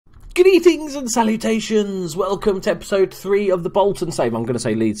Greetings and salutations! Welcome to episode 3 of the Bolton save. I'm going to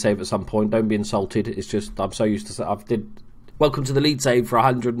say lead save at some point. Don't be insulted. It's just I'm so used to. Welcome to the lead save for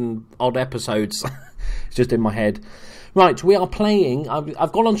 100 and odd episodes. It's just in my head. Right, we are playing.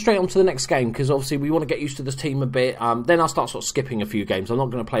 I've gone on straight on to the next game because obviously we want to get used to this team a bit. Then I'll start sort of skipping a few games. I'm not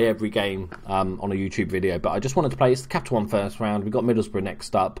going to play every game on a YouTube video, but I just wanted to play. It's the Capital One first round. We've got Middlesbrough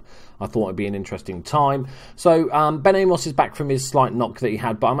next up. I thought it'd be an interesting time. So Ben Amos is back from his slight knock that he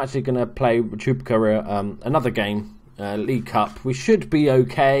had, but I'm actually going to play Chubuka another game, League Cup. We should be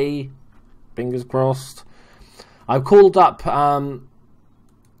okay. Fingers crossed. I've called up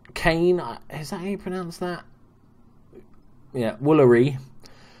Kane. Is that how you pronounce that? Yeah, Woolery,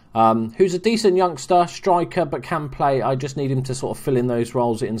 who's a decent youngster, striker, but can play. I just need him to sort of fill in those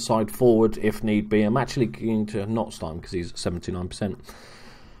roles inside forward if need be. I'm actually going to not start him because he's 79%.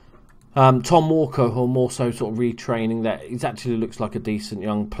 Tom Walker, who I'm also sort of retraining that. He actually looks like a decent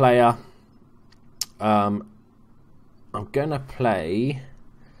young player. I'm going to play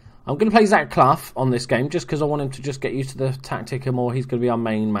Zach Clough on this game just because I want him to just get used to the tactic more. He's going to be our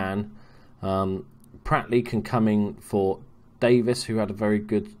main man. Pratley can come in for Davis, who had a very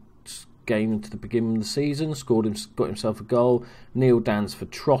good game into the beginning of the season, got himself a goal. Neil Dans for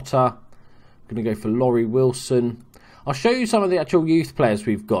Trotter. I'm going to go for Laurie Wilson. I'll show you some of the actual youth players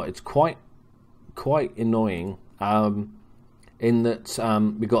we've got. It's quite annoying in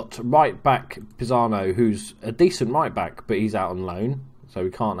that we've got right back Pisano, who's a decent right back, but he's out on loan, so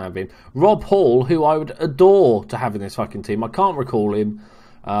we can't have him. Rob Hall, who I would adore to have in this fucking team. I can't recall him.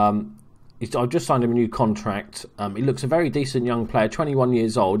 I've just signed him a new contract. He looks a very decent young player, 21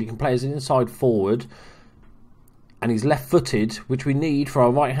 years old. He can play as an inside forward. And he's left-footed, which we need for our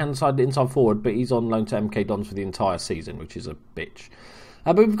right-hand side inside forward. But he's on loan to MK Dons for the entire season, which is a bitch.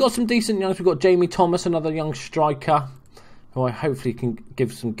 But we've got some decent youngs. We've got Jamie Thomas, another young striker, who I hopefully can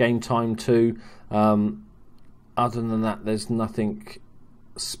give some game time to. Other than that, there's nothing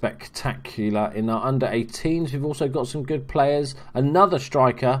spectacular. In our under-18s, we've also got some good players. Another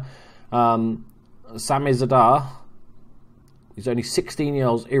striker, Sami Zadar. He's only 16 years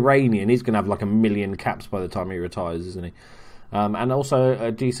old, Iranian. He's going to have like 1 million caps by the time he retires, isn't he? And also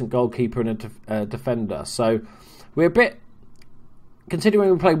a decent goalkeeper and a defender. So we're a bit...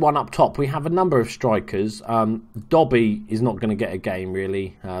 Considering we play one up top, we have a number of strikers. Dobby is not going to get a game,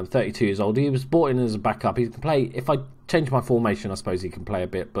 really. 32 years old. He was brought in as a backup. He can play... If I change my formation, I suppose he can play a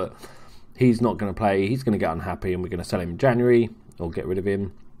bit, but he's not going to play. He's going to get unhappy, and we're going to sell him in January or get rid of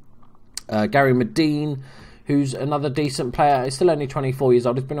him. Gary Medine, who's another decent player. He's still only 24 years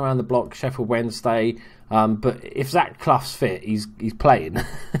old. He's been around the block, Sheffield Wednesday. But if Zach Clough's fit, he's playing.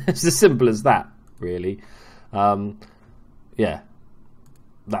 It's as simple as that, really. Yeah,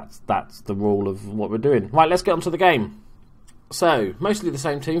 that's the rule of what we're doing. Right, let's get on to the game. So, mostly the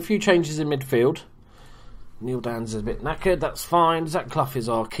same team. A few changes in midfield. Neil Dans is a bit knackered. That's fine. Zach Clough is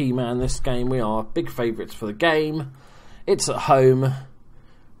our key man this game. We are big favourites for the game. It's at home.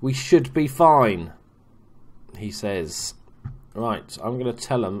 We should be fine, he says. Right, I'm going to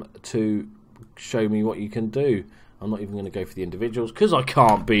tell him to show me what you can do. I'm not even going to go for the individuals because I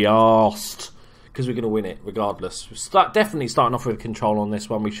can't be arsed. Because we're going to win it regardless. Definitely starting off with control on this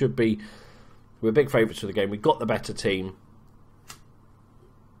one. We're big favourites for the game. We've got the better team.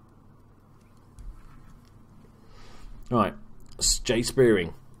 Right, Jay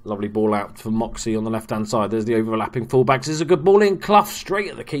Spearing. Lovely ball out for Moxie on the left-hand side. There's the overlapping fullbacks. This is a good ball in. Clough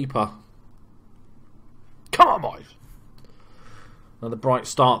straight at the keeper. Come on, boys. Another bright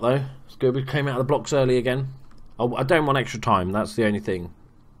start, though. It's good. We came out of the blocks early again. Oh, I don't want extra time. That's the only thing.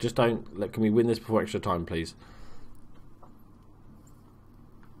 Just don't... Can we win this before extra time, please?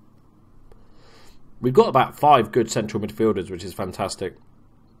 We've got about 5 good central midfielders, which is fantastic.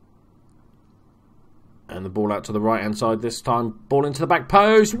 And the ball out to the right-hand side this time. Ball into the back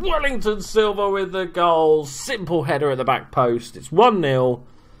post. Wellington Silva with the goal. Simple header at the back post. It's 1-0.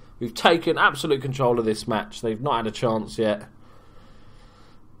 We've taken absolute control of this match. They've not had a chance yet.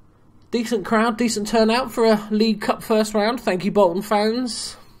 Decent crowd, decent turnout for a League Cup first round. Thank you, Bolton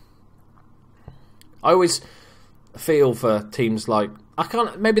fans. I always feel for teams like...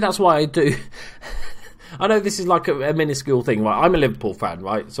 Maybe that's why I do. I know this is like a minuscule thing, right? I'm a Liverpool fan,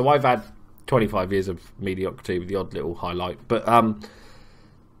 right? So I've had 25 years of mediocrity with the odd little highlight, but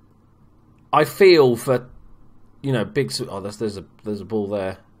I feel for big. Oh, there's a ball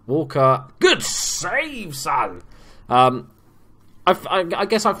there. Walker, good save, son. I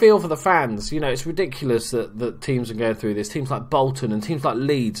guess I feel for the fans. It's ridiculous that teams are going through this. Teams like Bolton and teams like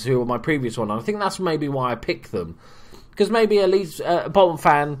Leeds, who were my previous one. I think that's maybe why I picked them, because maybe a Bolton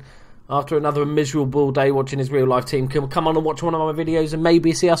fan after another miserable day watching his real life team, come on and watch one of my videos and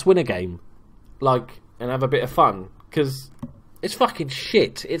maybe see us win a game, like, and have a bit of fun, because it's fucking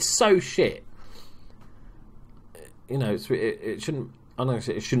shit. It's so shit. You know, it shouldn't. I know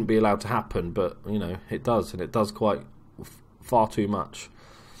it shouldn't be allowed to happen, but you know it does, and it does quite far too much.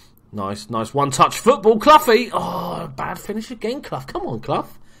 Nice one-touch football, Cloughie. Oh, bad finish again, Clough. Come on, Clough.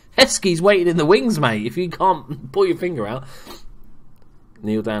 Heskey's waiting in the wings, mate. If you can't pull your finger out.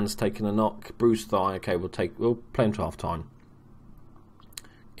 Neil Dan's taking a knock. Bruce thigh. Okay, we'll play him to half time.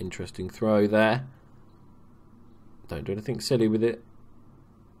 Interesting throw there. Don't do anything silly with it.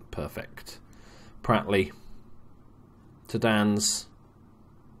 Perfect. Pratley to Dan's.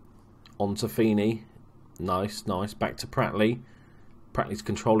 On to Feeney. Nice. Back to Pratley. Pratley's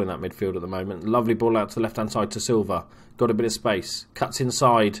controlling that midfield at the moment. Lovely ball out to the left-hand side to Silva. Got a bit of space. Cuts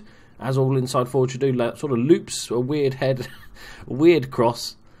inside. As all inside forward should do. Sort of loops a weird head. A weird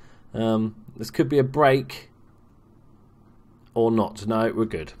cross. This could be a break. Or not. No, we're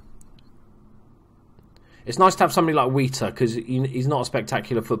good. It's nice to have somebody like Wheater, because he's not a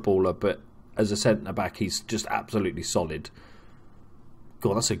spectacular footballer, but as a centre-back, he's just absolutely solid.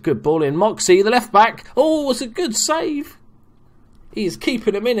 God, that's a good ball in. Moxie, the left-back. Oh, it's a good save. He's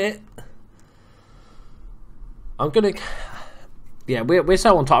keeping him in it. I'm gonna. Yeah, we're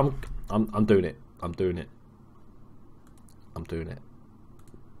so on time. I'm doing it. I'm doing it.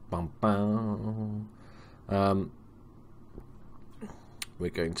 Bum, bum. We're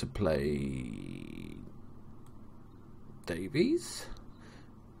going to play Davies,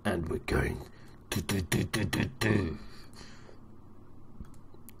 and we're going.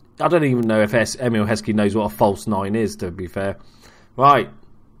 I don't even know if Emil Heskey knows what a false nine is, to be fair. Right.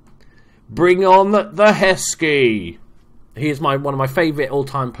 Bring on the Heskey. He is one of my favourite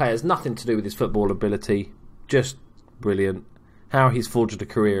all-time players. Nothing to do with his football ability. Just brilliant. How he's forged a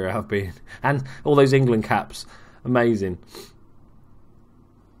career I have been. And all those England caps. Amazing.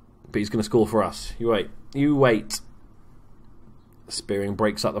 But he's going to score for us. You wait. You wait. Spearing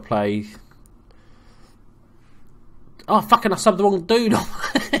breaks up the play. Oh, fucking I subbed the wrong dude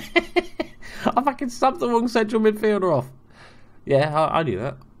off. I fucking subbed the wrong central midfielder off. Yeah, I knew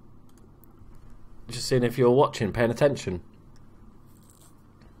that. Just seeing if you're watching, paying attention.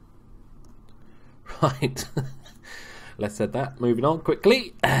 Right. Let's set that. Moving on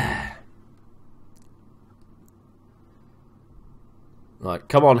quickly. Right,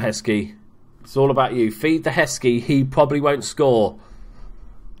 come on, Heskey. It's all about you. Feed the Heskey. He probably won't score.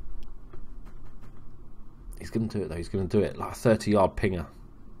 He's going to do it, though. He's going to do it. Like a 30-yard pinger.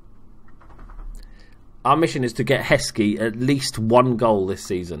 Our mission is to get Heskey at least one goal this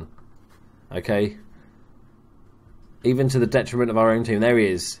season. Okay? Even to the detriment of our own team. There he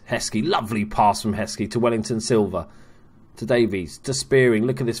is. Heskey. Lovely pass from Heskey to Wellington Silva. To Davies. To Spearing.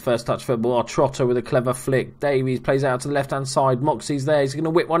 Look at this first touch football. Oh, Trotter with a clever flick. Davies plays out to the left-hand side. Moxie's there. He's going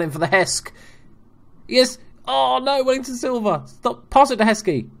to whip one in for the Hesk. Yes. Oh, no. Wellington Silva. Stop. Pass it to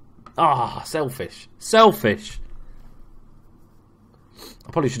Heskey. Ah, selfish. Selfish.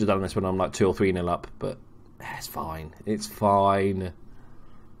 I probably should have done this when I'm like 2 or 3-0 up, but it's fine. It's fine.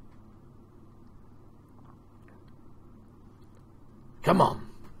 Come on.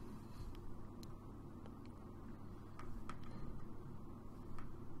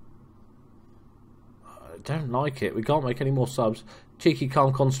 I don't like it. We can't make any more subs. Cheeky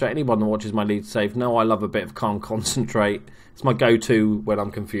Calm Concentrate. Anyone that watches my lead save, no, I love a bit of Calm Concentrate. It's my go-to when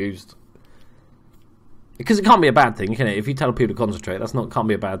I'm confused. Because it can't be a bad thing, can it? If you tell people to concentrate, can't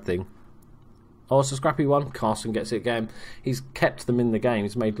be a bad thing. Oh, it's a scrappy one. Carson gets it again. He's kept them in the game.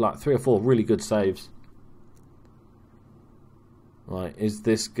 He's made like 3 or 4 really good saves. Right, is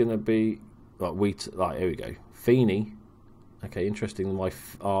this going to be... Right, here we go. Feeney. Okay, interesting.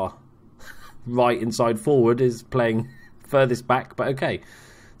 Our right inside forward is playing furthest back, but okay.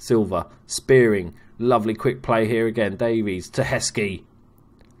 Silva. Spearing. Lovely quick play here again. Davies to Heskey.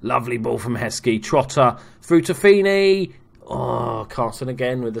 Lovely ball from Heskey. Trotter through to Feeney. Oh, Carson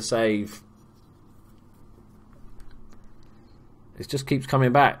again with the save. It just keeps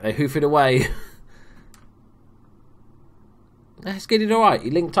coming back. They hoof it away. Heskey did alright. He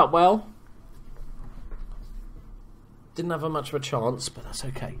linked up well. Didn't have much of a chance, but that's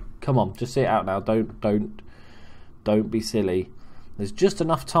okay. Come on, just see it out now. Don't be silly. There's just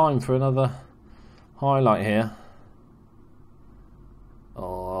enough time for another highlight here.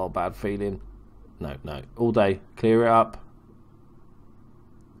 Oh, bad feeling. No. All day. Clear it up.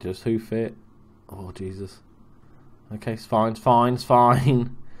 Just hoof it. Oh, Jesus. Okay, it's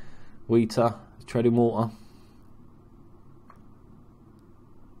fine. Wheater. Treading water.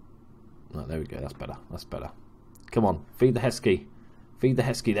 No, there we go. That's better. Come on. Feed the Heskey. Feed the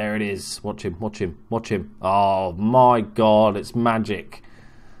Heskey. There it is. Watch him, watch him, watch him. Oh, my God. It's magic.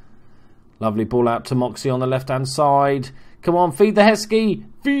 Lovely ball out to Moxie on the left-hand side. Come on, feed the Heskey.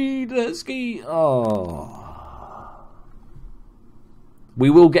 Feed the Heskey. Oh. We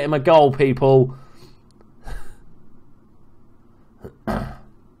will get him a goal, people.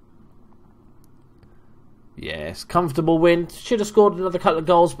 Yes, comfortable win. Should have scored another couple of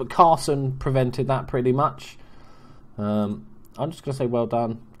goals, but Carson prevented that pretty much. I'm just going to say well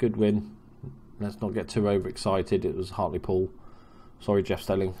done. Good win. Let's not get too overexcited. It was Hartlepool. Sorry, Jeff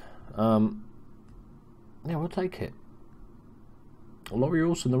Stelling. Yeah, we'll take it. Laurie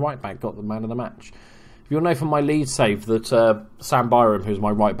Wilson, the right back, got the man of the match. If you'll know from my lead save that Sam Byram, who's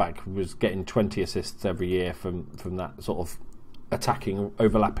my right back, was getting 20 assists every year from that sort of attacking,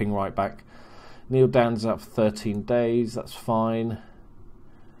 overlapping right back. Neil Dan's out for 13 days. That's fine.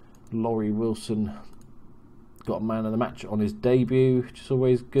 Laurie Wilson got a man of the match on his debut, which is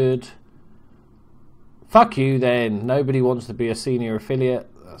always good. Fuck you then. Nobody wants to be a senior affiliate.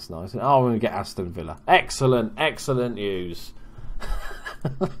 That's nice. Oh, we're going to get Aston Villa. Excellent, excellent news.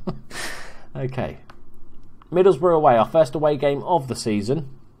 Okay. Middlesbrough away. Our first away game of the season.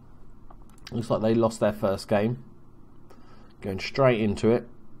 Looks like they lost their first game. Going straight into it.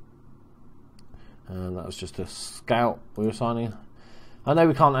 And that was just a scout we were signing. I know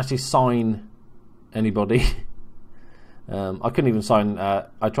we can't actually sign anybody. I couldn't even sign.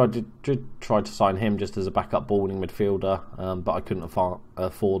 I tried to sign him just as a backup balling midfielder, but I couldn't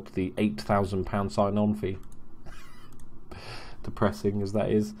afford the £8,000 sign-on fee. Depressing as that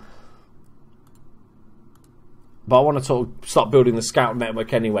is. But I want to sort of start building the scout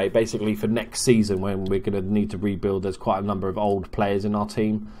network anyway, basically for next season when we're going to need to rebuild. There's quite a number of old players in our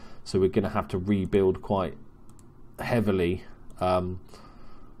team, so we're going to have to rebuild quite heavily. So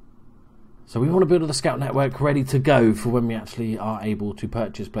we want to build the scout network ready to go for when we actually are able to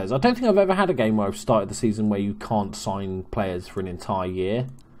purchase players. I don't think I've ever had a game where I've started the season where you can't sign players for an entire year.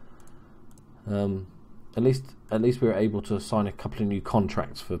 At least we were able to sign a couple of new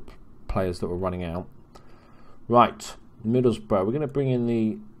contracts for players that were running out. Right, Middlesbrough. We're going to bring in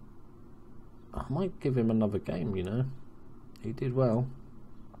the... I might give him another game, you know. He did well.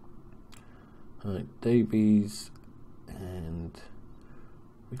 Right, Davies and...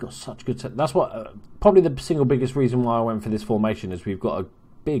 We've got such good... That's what... probably the single biggest reason why I went for this formation is we've got a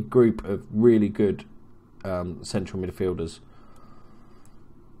big group of really good central midfielders.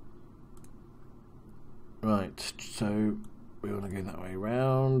 Right, so we want to go that way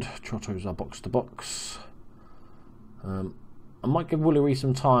round. Trotto's our box-to-box. I might give Woolery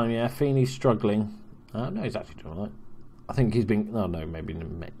some time, yeah. Feeney's struggling. No, he's actually doing alright. I think he's been... Oh, no, maybe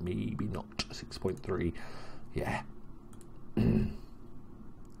not. 6.3. Yeah.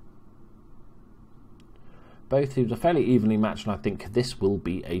 Both teams are fairly evenly matched, and I think this will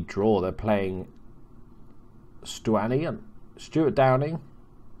be a draw. They're playing Stuart Downing.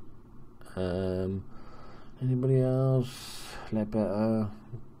 Anybody else? Ledbetter,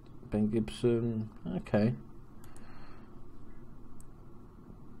 Ben Gibson. Okay.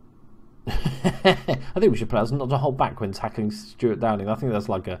 I think we should play as not to hold back when tackling Stuart Downing. I think that's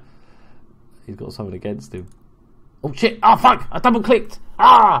like he's got something against him. Oh shit! Oh fuck! I double clicked.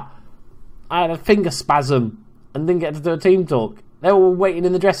 Ah! I had a finger spasm and didn't get to do a team talk. They were all waiting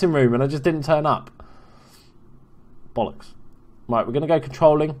in the dressing room and I just didn't turn up. Bollocks. Right, we're going to go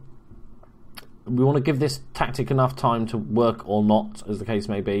controlling. We want to give this tactic enough time to work or not, as the case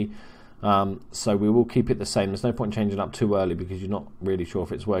may be. So we will keep it the same. There's no point changing up too early because you're not really sure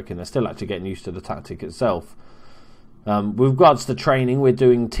if it's working. They're still actually getting used to the tactic itself. With regards to training, we're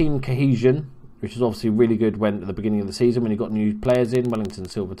doing team cohesion, which is obviously really good when at the beginning of the season when you've got new players in. Wellington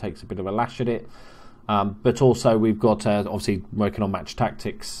Silva takes a bit of a lash at it. But also we've got obviously working on match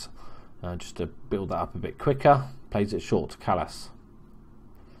tactics just to build that up a bit quicker. Plays it short to Callas.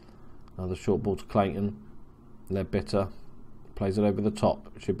 Another short ball to Clayton. Ledbetter plays it over the top.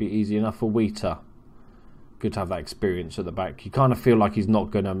 It should be easy enough for Wheater. Good to have that experience at the back. You kind of feel like he's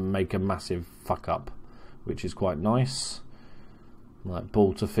not going to make a massive fuck up, which is quite nice. Right,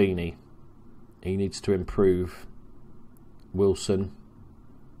 ball to Feeney. He needs to improve. Wilson.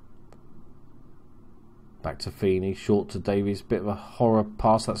 Back to Feeney. Short to Davies. Bit of a horror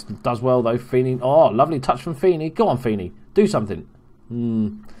pass. That does well though. Feeney. Oh, lovely touch from Feeney. Go on, Feeney. Do something.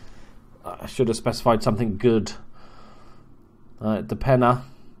 I should have specified something good. DePenna.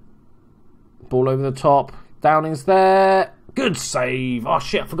 Ball over the top. Downing's there. Good save. Oh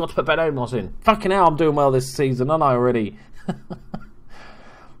shit, I forgot to put Ben Omos in. Fucking hell, I'm doing well this season, aren't I already?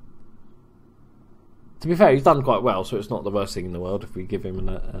 To be fair, he's done quite well, so it's not the worst thing in the world if we give him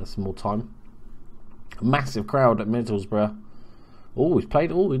some more time. A massive crowd at Middlesbrough. Oh, he's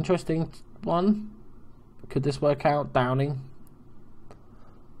played. Oh, interesting one. Could this work out? Downing.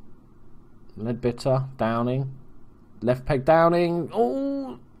 Leadbitter. Downing. Left peg Downing.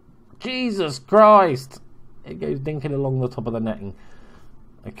 Oh, Jesus Christ. It goes dinking along the top of the netting.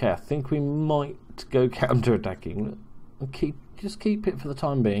 Okay, I think we might go counter-attacking. Just keep it for the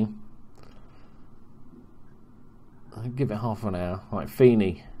time being. I'll give it half an hour. Right,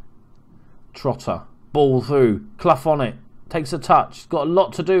 Feeney. Trotter. Ball through. Clough on it. Takes a touch. Got a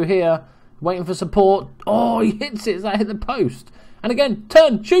lot to do here. Waiting for support. Oh, he hits it. Does that hit the post? And again,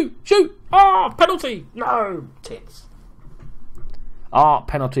 turn, shoot, shoot. Ah, penalty. No, tits. Ah,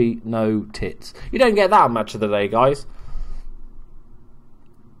 penalty, no tits. You don't get that match of the day, guys.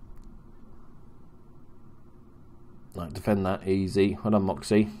 Right, defend that easy. Well done,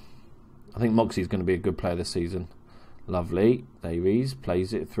 Moxie. I think Moxie's going to be a good player this season. Lovely. Davies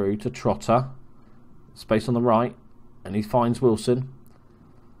plays it through to Trotter. Space on the right. And he finds Wilson.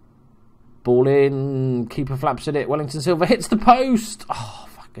 Ball in. Keeper flaps at it. Wellington Silva hits the post. Oh,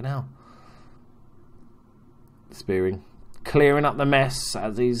 fucking hell. Spearing. Clearing up the mess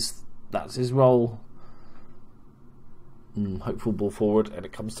as that's his role. Hopeful ball forward, and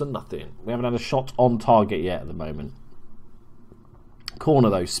it comes to nothing. We haven't had a shot on target yet at the moment. Corner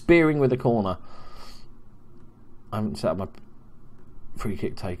though, Spearing with the corner. I haven't set up my free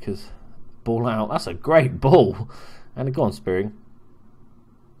kick takers. Ball out. That's a great ball. And go on, Spearing.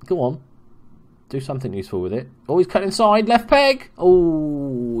 Go on. Do something useful with it. Oh, he's cut inside. Left peg.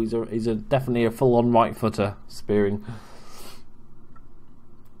 Oh, he's definitely a full-on right footer. Spearing.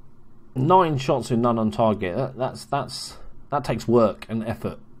 9 shots with none on target. That takes work and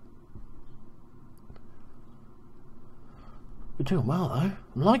effort. We're doing well though.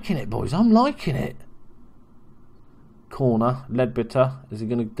 I'm liking it, boys. I'm liking it. Corner. Leadbitter. Is he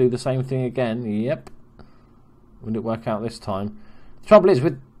going to do the same thing again? Yep. Will it work out this time? The trouble is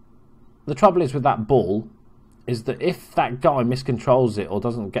with that ball is that if that guy miscontrols it or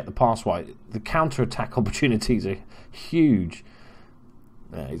doesn't get the pass right, the counter-attack opportunities are huge.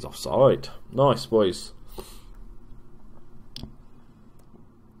 Yeah, he's offside. Nice, boys.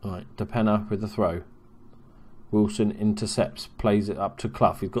 Right, Depenna with the throw. Wilson intercepts, plays it up to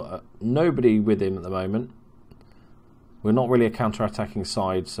Clough. He's got nobody with him at the moment. We're not really a counter-attacking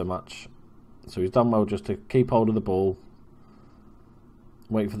side so much. So he's done well just to keep hold of the ball,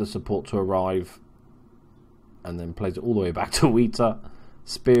 wait for the support to arrive, and then plays it all the way back to Wheater.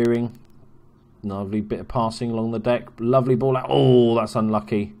 Spearing. Lovely bit of passing along the deck. Lovely ball out. Oh, that's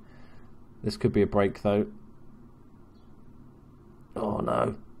unlucky. This could be a break, though. Oh,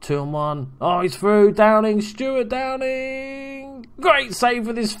 no. 2-on-1. Oh, he's through. Downing. Stuart Downing. Great save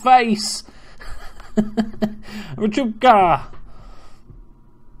with his face. Rachubka.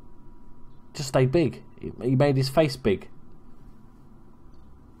 Just stay big. He made his face big.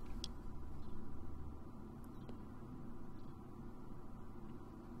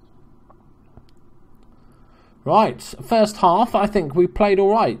 Right, first half, I think we played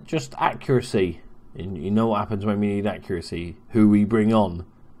all right. Just accuracy. You know what happens when we need accuracy. Who we bring on.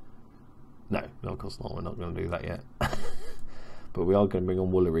 No, of course not. We're not going to do that yet. But we are going to bring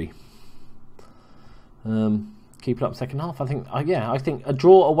on Woolery. Keep it up second half. I think a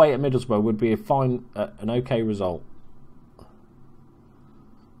draw away at Middlesbrough would be a fine, an okay result.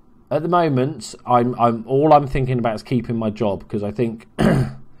 At the moment, I'm thinking about is keeping my job because I think.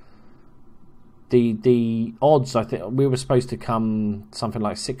 The odds, I think we were supposed to come something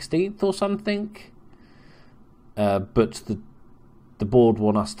like 16th or something, but the board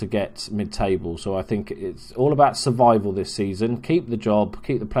want us to get mid-table. So I think it's all about survival this season. Keep the job,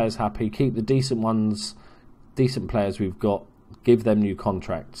 keep the players happy, keep the decent players we've got, give them new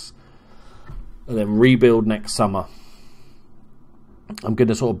contracts, and then rebuild next summer. I'm going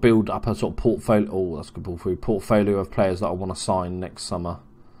to sort of build up a sort of portfolio. Oh, that's a good ball through. Portfolio of players that I want to sign next summer.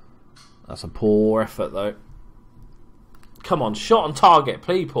 That's a poor effort, though. Come on, shot on target,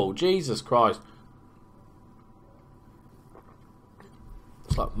 people. Jesus Christ.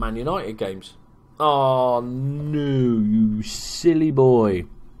 It's like Man United games. Oh, no, you silly boy.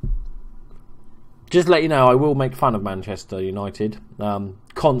 Just to let you know, I will make fun of Manchester United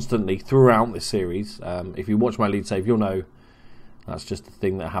constantly throughout this series. If you watch my lead save, you'll know that's just a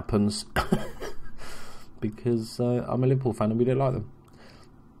thing that happens. Because I'm a Liverpool fan and we don't like them.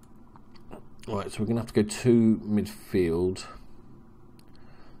 Right, so we're going to have to go to midfield.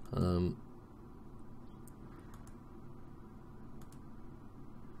 I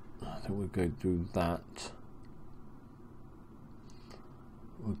think we'll go do that.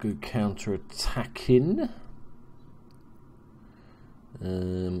 We'll go counter-attacking.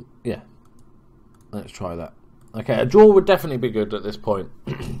 Yeah, let's try that. Okay, a draw would definitely be good at this point.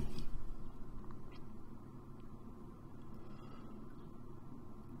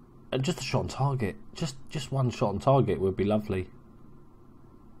 And just a shot on target. Just one shot on target would be lovely.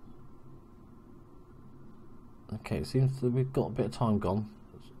 Okay, it seems that we've got a bit of time gone.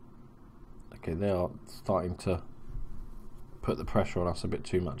 Okay, they are starting to put the pressure on us a bit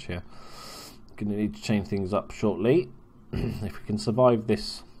too much here. Going to need to change things up shortly. If we can survive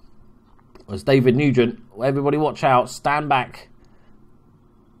this. As David Nugent, everybody watch out, stand back.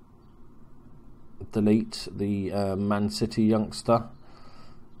 Delete the Man City youngster.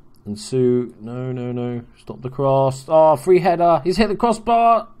 And Sue, no, stop the cross. Oh, free header, he's hit the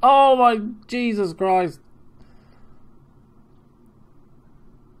crossbar. Oh my Jesus Christ.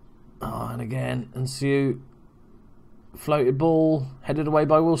 Oh, and again, and Sue, floated ball, headed away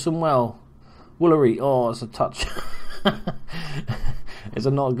by Wilson well. Woolery, oh, it's a touch. It's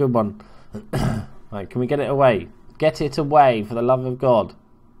a not a good one. Right, can we get it away? Get it away, for the love of God.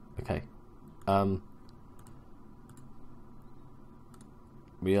 Okay.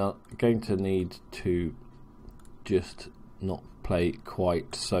 We are going to need to just not play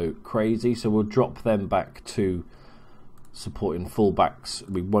quite so crazy, so we'll drop them back to supporting fullbacks.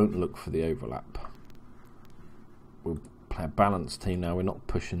 We won't look for the overlap. We'll play a balanced team now. We're not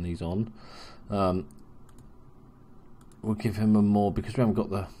pushing these on. We'll give him a more, because we haven't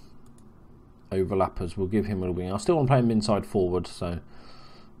got the overlappers, we'll give him a little wing. I still want to play him inside forward, so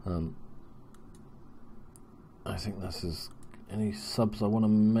I think this is any subs I want to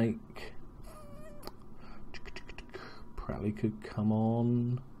make. Pratley could come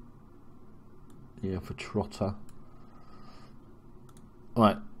on. Yeah, for Trotter.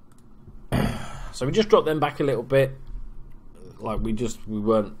 Right. So we just dropped them back a little bit. Like we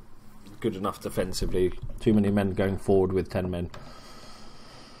weren't good enough defensively. Too many men going forward with 10 men.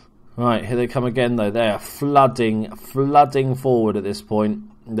 Right, here they come again though. They are flooding forward at this point.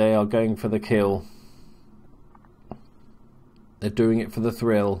 They are going for the kill. They're doing it for the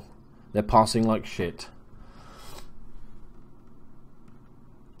thrill. They're passing like shit.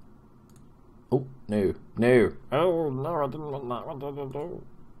 Oh, no. Oh, no, I didn't want that.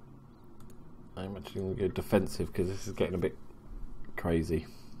 I'm actually going to go defensive because this is getting a bit crazy.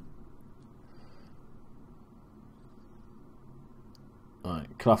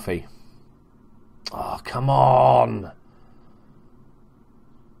 Alright, Cluffy. Oh, come on!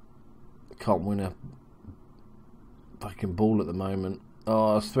 Can't win a fucking ball at the moment.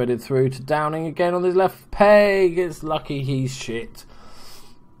 Oh, it's threaded through to Downing again on his left peg. It's lucky he's shit.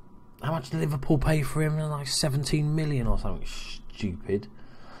 How much did Liverpool pay for him? Like 17 million or something stupid.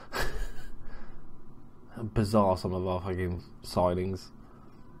 Bizarre, some of our fucking signings.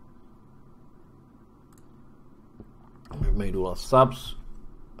 We've made all our subs.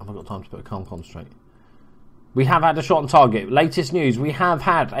 Have I got time to put a calm concentrate? We have had a shot on target. Latest news, we have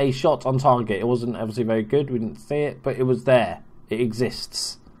had a shot on target. It wasn't obviously very good. We didn't see it, but it was there. It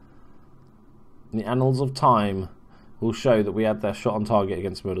exists. The annals of time will show that we had that shot on target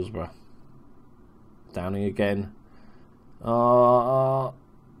against Middlesbrough. Downing again. No.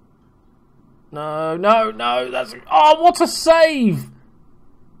 That's... Oh, what a save!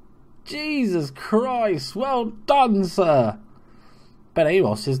 Jesus Christ. Well done, sir. Ben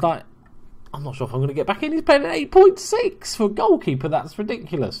Amos is like... I'm not sure if I'm going to get back in. He's playing at 8.6 for a goalkeeper. That's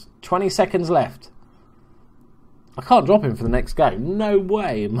ridiculous. 20 seconds left. I can't drop him for the next game. No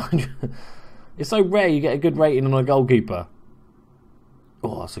way. It's so rare you get a good rating on a goalkeeper.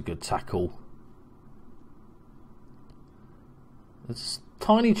 Oh, that's a good tackle. There's a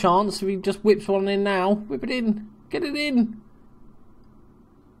tiny chance if he just whips one in now. Whip it in. Get it in.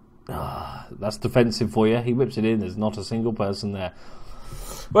 Ah, that's defensive for you. He whips it in. There's not a single person there.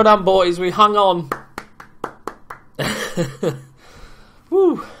 Well done, boys. We hung on.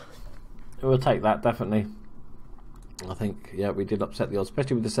 Woo. We'll take that, definitely. I think, yeah, we did upset the odds,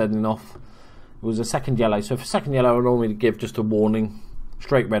 especially with the sending off. It was a second yellow. So for second yellow, I would normally give just a warning.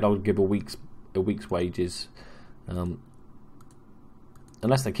 Straight red, I would give a week's wages.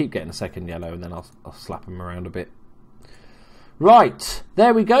 Unless they keep getting a second yellow, and then I'll slap them around a bit. Right,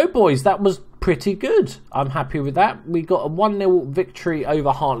 there we go, boys. That was pretty good. I'm happy with that. We got a 1-0 victory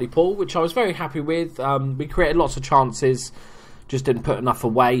over Hartlepool, which I was very happy with. We created lots of chances, just didn't put enough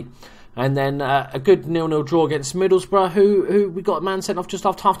away. And then a good 0-0 draw against Middlesbrough, who we got a man sent off just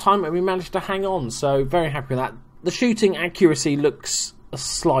after half-time, and we managed to hang on. So very happy with that. The shooting accuracy looks a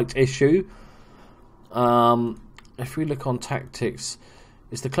slight issue. If we look on tactics,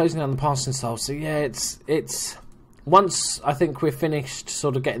 it's the closing down the passing style. So yeah, it's once I think we're finished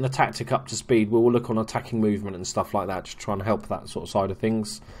sort of getting the tactic up to speed, we'll look on attacking movement and stuff like that, just trying to help that sort of side of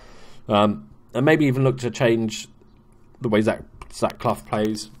things. and maybe even look to change the way Zach Clough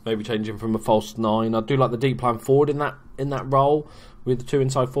plays. Maybe change him from a false 9. I do like the deep line forward in that role with the 2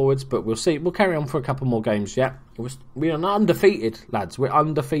 inside forwards, but we'll see. We'll carry on for a couple more games. Yeah, we are not undefeated, lads. We're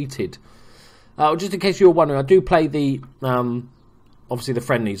undefeated. Just in case you were wondering, I do play the obviously the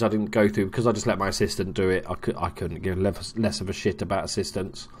friendlies. I didn't go through because I just let my assistant do it. I couldn't give less of a shit about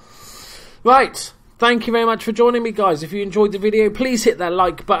assistants. Right. Thank you very much for joining me, guys. If you enjoyed the video, please hit that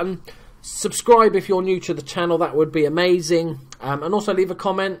like button. Subscribe if you're new to the channel. That would be amazing. And also leave a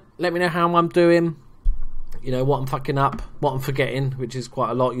comment. Let me know how I'm doing. You know, what I'm fucking up, what I'm forgetting, which is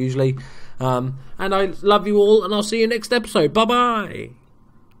quite a lot usually. And I love you all, and I'll see you next episode. Bye-bye.